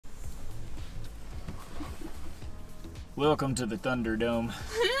Welcome to the Thunderdome.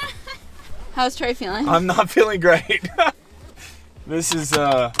 How's Trey feeling? I'm not feeling great. This is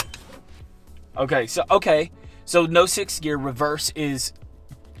okay, so no 6th gear, reverse is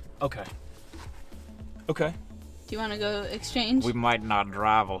okay. Okay. Do you want to go exchange? We might not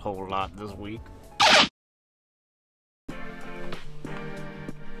drive a whole lot this week.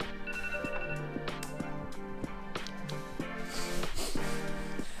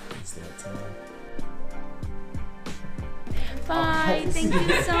 Bye. Thank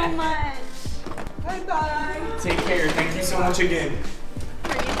you so much. Bye-bye. Take care. Thank you so much again.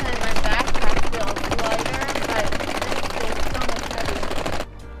 For reason my backpack feels lighter, but it feels so much heavier.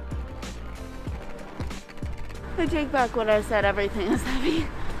 I take back what I said. Everything is heavy.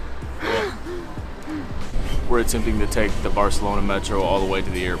 Yeah. We're attempting to take the Barcelona Metro all the way to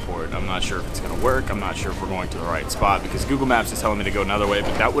the airport. I'm not sure if it's going to work. I'm not sure if we're going to the right spot because Google Maps is telling me to go another way,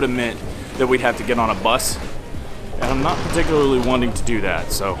 but that would have meant that we'd have to get on a bus. And I'm not particularly wanting to do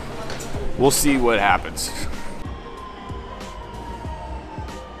that, so we'll see what happens.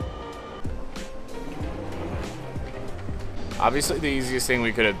 Obviously, the easiest thing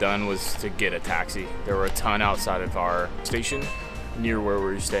we could have done was to get a taxi. There were a ton outside of our station near where we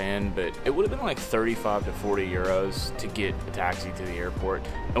were staying, but it would have been like 35 to 40 euros to get a taxi to the airport.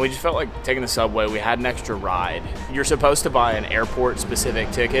 And we just felt like taking the subway. We had an extra ride. You're supposed to buy an airport-specific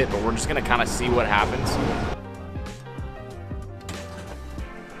ticket, but we're just gonna kind of see what happens.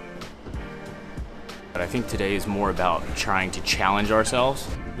 But I think today is more about trying to challenge ourselves.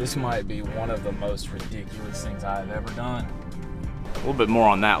 This might be one of the most ridiculous things I've ever done. A little bit more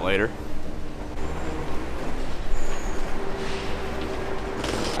on that later.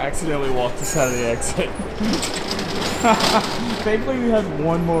 I accidentally walked the side of the exit. Thankfully we have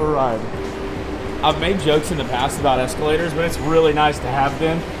one more ride. I've made jokes in the past about escalators, but it's really nice to have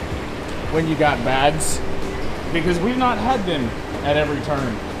them when you got bags because we've not had them at every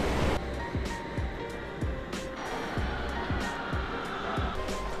turn.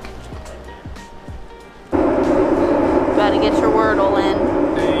 Gotta get your wordle in.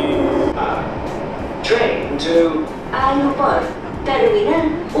 Hey. Train to Airport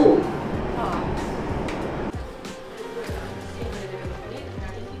Terminal U.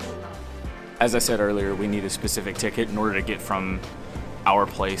 As I said earlier, we need a specific ticket in order to get from our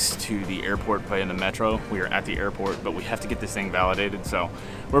place to the airport by in the metro. We are at the airport, but we have to get this thing validated, so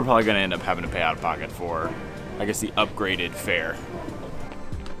we're probably gonna end up having to pay out of pocket for, I guess, the upgraded fare.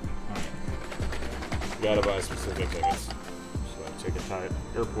 You gotta buy specific tickets. So ticket type,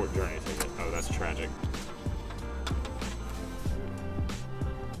 airport journey ticket. Oh, that's tragic.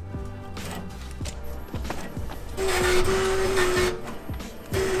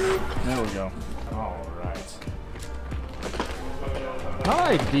 There we go. All right.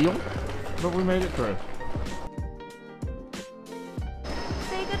 Hi, deal. But we made it through.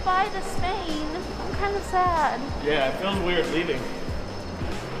 Say goodbye to Spain. I'm kind of sad. Yeah, it feels weird leaving.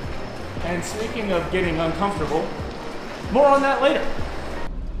 And speaking of getting uncomfortable, more on that later.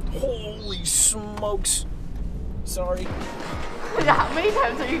 Holy smokes. Sorry. How many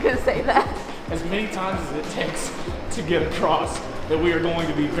times are you gonna say that? As many times as it takes to get across that we are going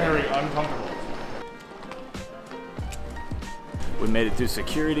to be very uncomfortable. We made it through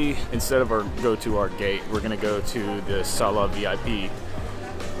security. Instead of go to our gate, we're gonna go to the Sala VIP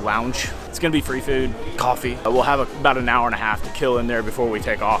lounge. It's gonna be free food, coffee. We'll have about an hour and a half to kill in there before we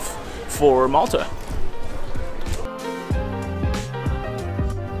take off for Malta.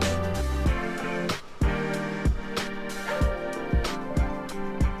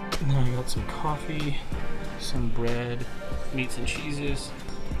 Now I got some coffee, some bread, meats and cheeses,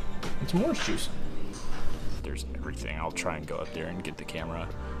 and some orange juice. There's everything. I'll try and go up there and get the camera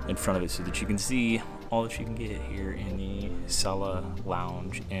in front of it so that you can see all that you can get here in the Sala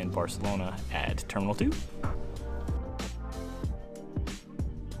lounge in Barcelona at Terminal 2.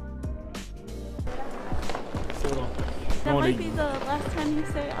 That might be the last time you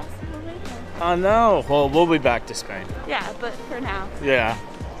say hasta luego. I know. Well, we'll be back to Spain. Yeah, but for now. Yeah.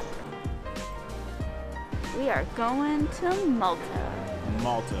 We are going to Malta.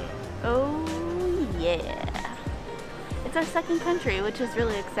 Malta. Oh, yeah. It's our second country, which is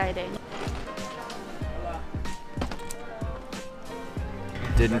really exciting.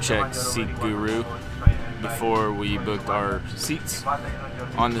 Didn't check SeatGuru before we booked our seats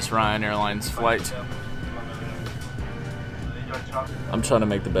on this Ryanair Airlines flight. I'm trying to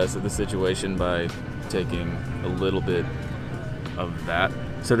make the best of the situation by taking a little bit of that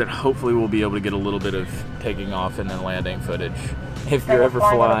so that hopefully we'll be able to get a little bit of taking off and then landing footage. If you're ever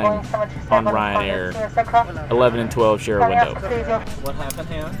flying on Ryanair, 11 and 12 share a window. What happened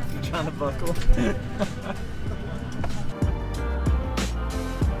here? You trying to buckle?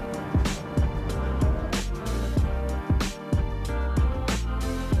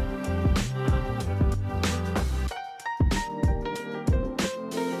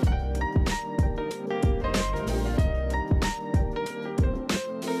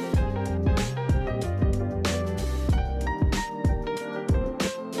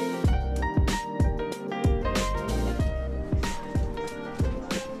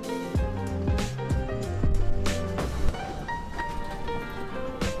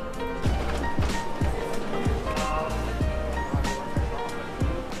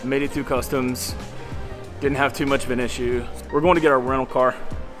 Made it through customs. Didn't have too much of an issue. We're going to get our rental car.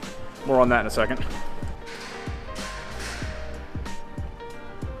 More on that in a second.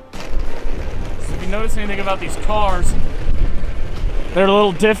 So if you notice anything about these cars, they're a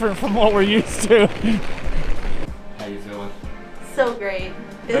little different from what we're used to. How you feeling? So great.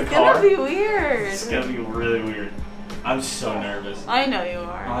 It's gonna be weird. It's gonna be really weird. I'm so nervous. I know you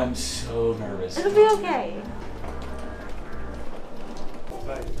are. I'm so nervous. It'll be okay.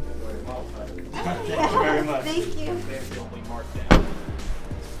 Thank you very much. Thank you.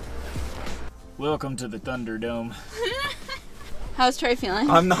 Welcome to the Thunderdome. How's Trey feeling?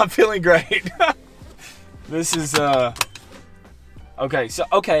 I'm not feeling great. This is okay,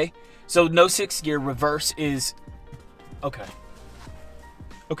 so no 6th gear, reverse is okay.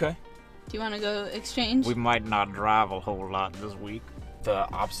 Okay. Do you want to go exchange? We might not drive a whole lot this week. The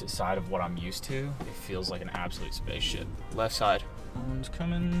opposite side of what I'm used to, it feels like an absolute spaceship. Left side. One's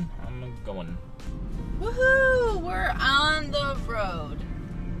coming, I'm going. Woohoo! We're on the road.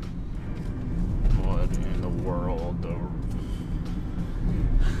 What in the world?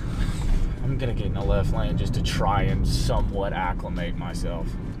 I'm gonna get in the left lane just to try and somewhat acclimate myself.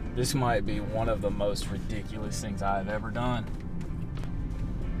 This might be one of the most ridiculous things I've ever done.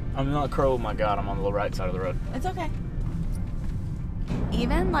 I'm not crow, oh my god, I'm on the right side of the road. It's okay.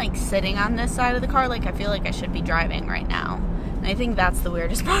 Even like sitting on this side of the car, like I feel like I should be driving right now. And I think that's the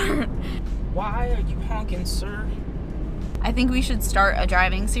weirdest part. Why are you honking, sir? I think we should start a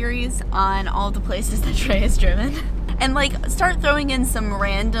driving series on all the places that Trey has driven. And like start throwing in some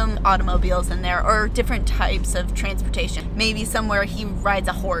random automobiles in there or different types of transportation. Maybe somewhere he rides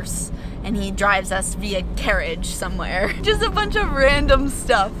a horse and he drives us via carriage somewhere. Just a bunch of random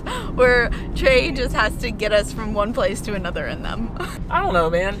stuff where Trey just has to get us from one place to another in them. I don't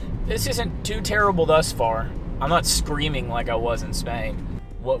know, man. This isn't too terrible thus far. I'm not screaming like I was in Spain.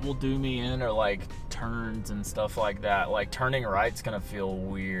 What will do me in are like turns and stuff like that. Like turning right's gonna feel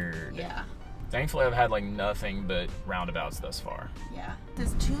weird. Yeah. Thankfully, I've had like nothing but roundabouts thus far. Yeah.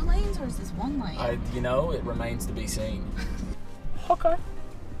 Is this 2 lanes or is this 1 lane? You know, it remains to be seen. Okay.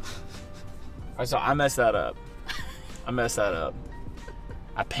 So I messed that up.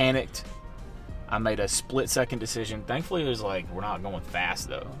 I panicked. I made a split-second decision. Thankfully, it was like, we're not going fast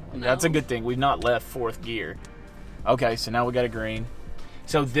though. No. That's a good thing. We've not left 4th gear. Okay, so now we got a green.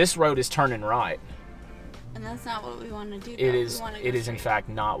 So this road is turning right. And that's not what we want to do. It is in fact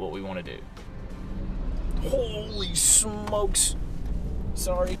not what we want to do. Holy smokes.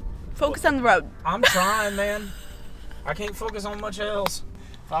 Sorry. Focus on the road. I'm trying, man. I can't focus on much else.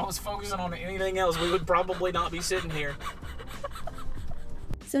 If I was focusing on anything else, we would probably not be sitting here.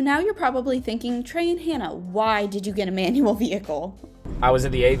 So now you're probably thinking, Trey and Hannah, why did you get a manual vehicle? I was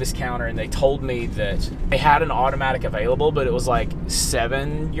at the Avis counter and they told me that they had an automatic available, but it was like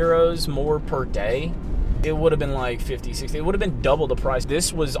 €7 more per day. It would have been like 50, 60. It would have been double the price.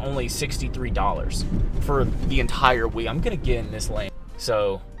 This was only $63 for the entire week. I'm gonna get in this lane.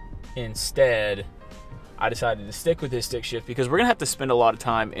 So instead, I decided to stick with this stick shift because we're gonna have to spend a lot of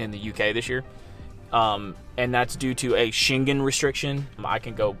time in the UK this year. And that's due to a Schengen restriction. I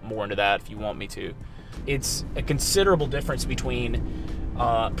can go more into that if you want me to. It's a considerable difference between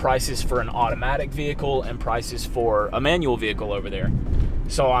prices for an automatic vehicle and prices for a manual vehicle over there.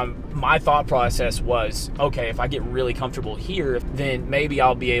 So my thought process was, okay, if I get really comfortable here, then maybe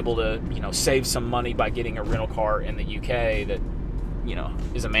I'll be able to, save some money by getting a rental car in the UK that,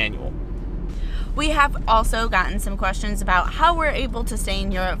 is a manual. We have also gotten some questions about how we're able to stay in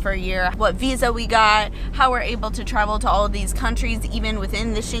Europe for a year, what visa we got, how we're able to travel to all of these countries, even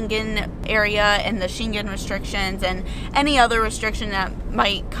within the Schengen area and the Schengen restrictions and any other restriction that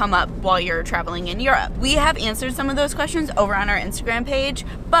might come up while you're traveling in Europe. We have answered some of those questions over on our Instagram page,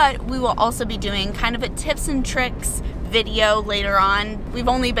 but we will also be doing kind of a tips and tricks video later on. We've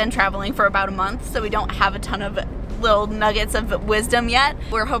only been traveling for about a month, so we don't have a ton of little nuggets of wisdom yet.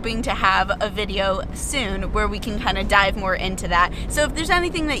 We're hoping to have a video soon where we can kind of dive more into that. So if there's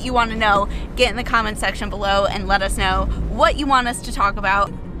anything that you want to know, get in the comment section below and let us know what you want us to talk about.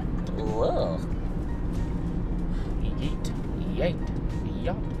 Whoa. Yeet.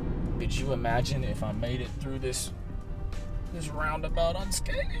 Could you imagine if I made it through this roundabout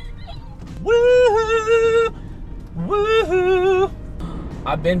unscathed? Woohoo! Woohoo!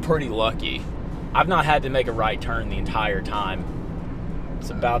 I've been pretty lucky. I've not had to make a right turn the entire time. It's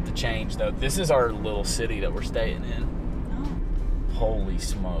about to change though. This is our little city that we're staying in. Oh. Holy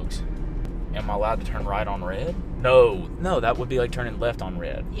smokes. Am I allowed to turn right on red? No, that would be like turning left on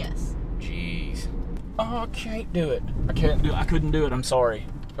red. Yes. Jeez. Oh, I can't do it. I couldn't do it, I'm sorry.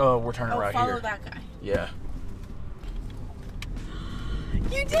 Oh, we're turning right here. Follow that guy. Yeah.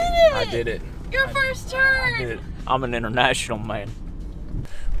 You did it! I did it. Your first turn! I did it. I'm an international man.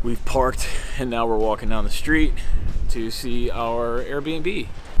 We've parked and now we're walking down the street to see our Airbnb.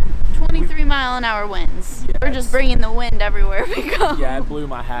 23-mile-an-hour winds. Yes. We're just bringing the wind everywhere we go. Yeah, it blew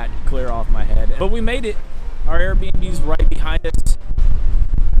my hat clear off my head. But we made it. Our Airbnb's right behind us.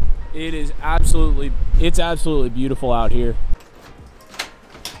 It's absolutely beautiful out here.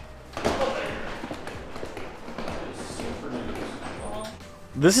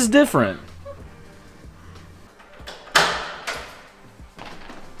 This is different.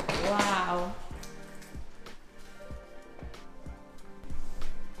 Wow.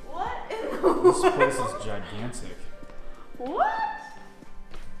 What in the This place is gigantic. What?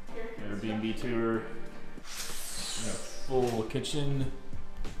 Airbnb tour. Full kitchen.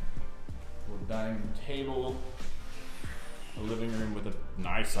 Full dining room table. A living room with a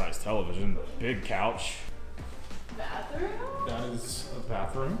nice sized television. Big couch. Bathroom? That is a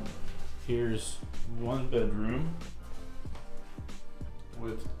bathroom. Here's one bedroom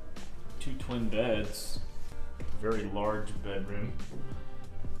with 2 twin beds. Very large bedroom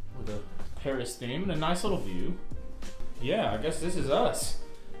with a Paris theme and a nice little view. Yeah, I guess this is us.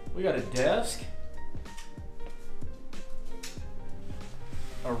 We got a desk,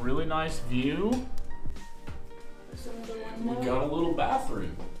 a really nice view. We got a little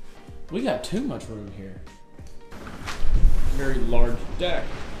bathroom. We got too much room here. Very large deck.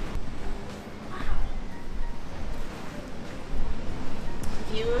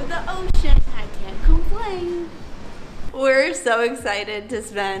 View of the ocean. I can't complain. We're so excited to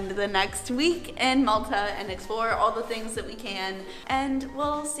spend the next week in Malta and explore all the things that we can. And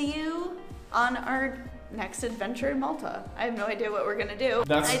we'll see you on our next adventure in Malta. I have no idea what we're gonna do.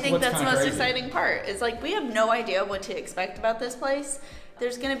 I think that's the most exciting part. Is like we have no idea what to expect about this place.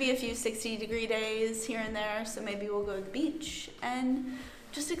 There's gonna be a few 60-degree days here and there, so maybe we'll go to the beach and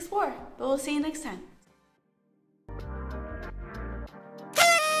just explore. But we'll see you next time.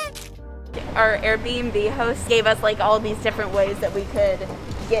 Our Airbnb host gave us like all these different ways that we could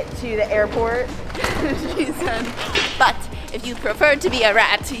get to the airport. She said, but if you prefer to be a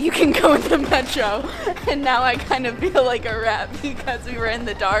rat, you can go in the metro. And now I kind of feel like a rat because we were in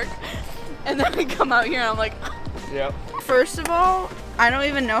the dark. And then we come out here and I'm like, yep. First of all, I don't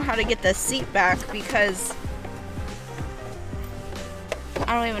even know how to get the seat back because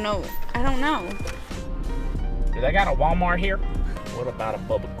I don't know. Do they got a Walmart here? What about a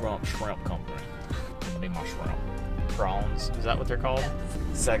Bubba Grump Shrimp Company? I need my shrimp. Prawns, is that what they're called?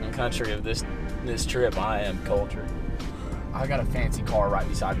 Second country of this trip, I am cultured. I got a fancy car right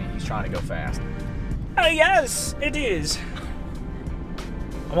beside me. He's trying to go fast. Oh yes, it is.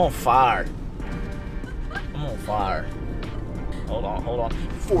 I'm on fire. I'm on fire. Hold on.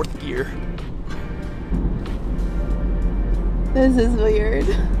 4th gear. This is weird.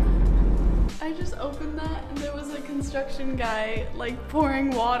 I just opened that and there was a construction guy like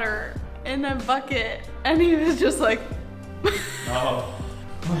pouring water in a bucket and he was just like Oh.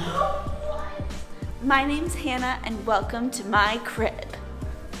 My name's Hannah and welcome to my crib.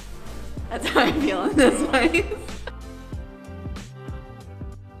 That's how I feel in this place.